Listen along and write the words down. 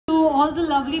all the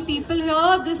lovely people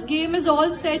here. This game is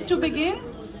all set to begin.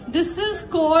 This is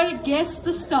called Guess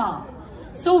the Star.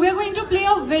 So we're going to play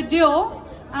a video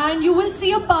and you will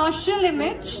see a partial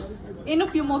image in a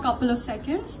few more couple of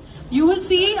seconds. You will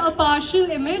see a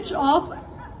partial image of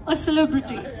a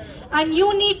celebrity and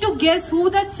you need to guess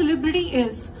who that celebrity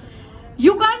is.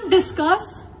 You can't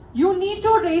discuss. You need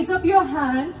to raise up your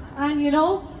hand and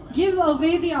give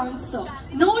away the answer.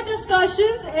 No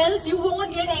discussions, else you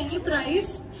won't get any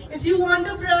prize. If you want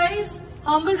a prize,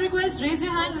 humble request, raise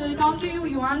your hand, we'll come to you,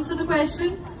 you answer the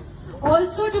question.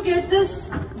 Also, to get this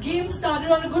game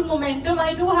started on a good momentum,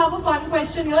 I do have a fun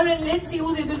question here and let's see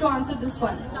who's able to answer this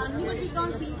one. Chandni, but we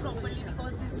can't see properly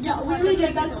because this is... Yeah, we will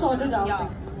get that sorted out. Yeah.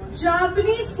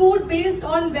 Japanese food based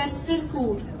on Western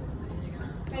food.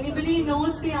 Anybody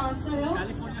knows the answer here?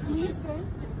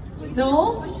 No?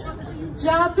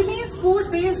 Japanese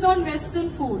food based on Western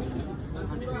food.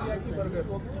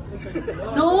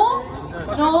 No?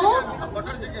 No?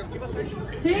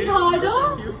 Think harder.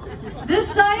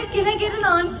 This side, can I get an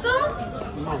answer?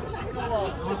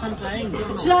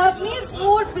 Japanese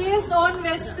food based on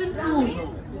Western food.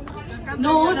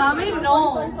 No, ramen,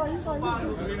 no.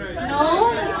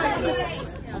 No?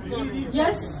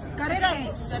 Yes? Curry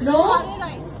rice. No? Curry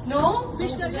rice. No?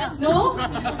 Fish curry. No?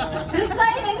 This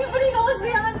side, anybody knows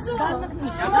the answer?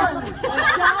 Come on.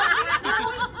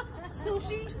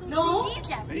 Sushi. No?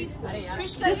 Fish curry.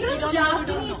 This is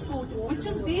Japanese food, which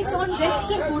is based on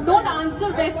Western food. Don't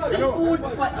answer Western food,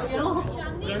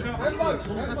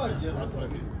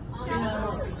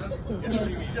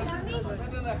 Yes.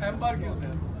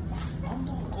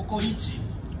 Kokoichi.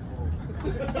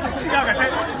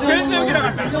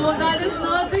 No, that is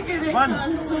not the correct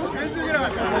answer.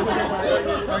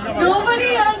 Nobody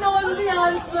here knows the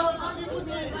answer.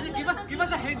 Give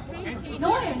us a hint.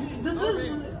 No hints. This is...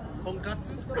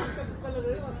 Tonkatsu?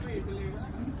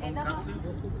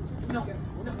 No.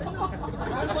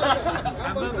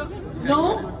 No,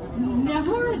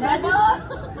 never. That is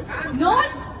not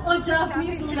a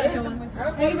Japanese food item.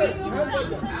 Anybody knows?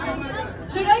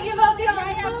 Should I give out the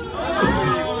answer?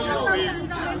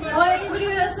 Or anybody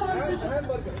else wants to?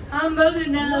 Hamburger?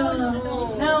 No.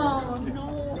 No.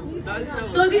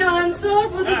 So the answer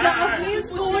for the Japanese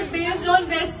food based on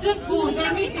Western food.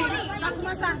 Let me take.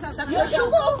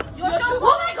 Yoshuko.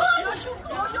 Oh my God!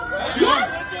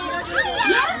 Yes!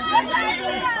 Yes!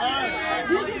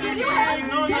 Did you help?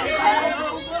 Did you help?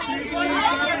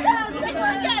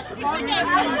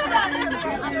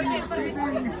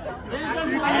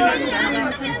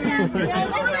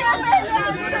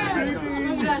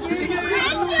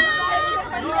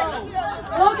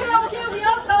 Okay, we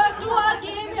are back to our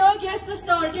game here. Guess the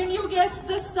star. Can you guess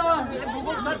the star?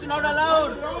 Google search not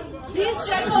allowed. Please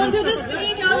check onto the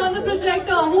screen here on the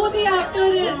projector who the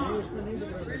actor is.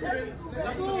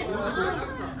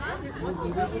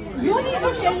 You need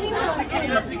to tell me the answer.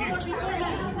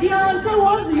 The answer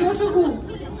was Yoshoku.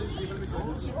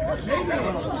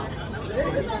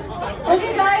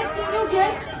 Okay guys, can you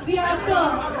guess the actor?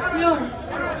 Here.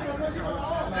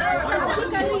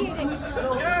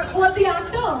 What the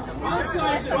actor?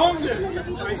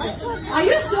 Are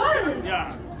you sure?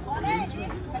 Yeah.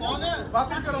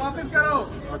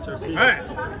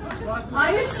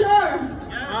 Are you sure?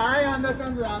 I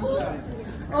understand the answer.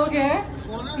 Okay.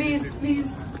 Please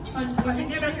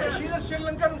continue. She's a Sri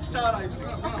Lankan star, I think.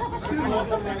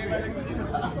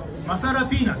 Masala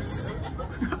Peanuts.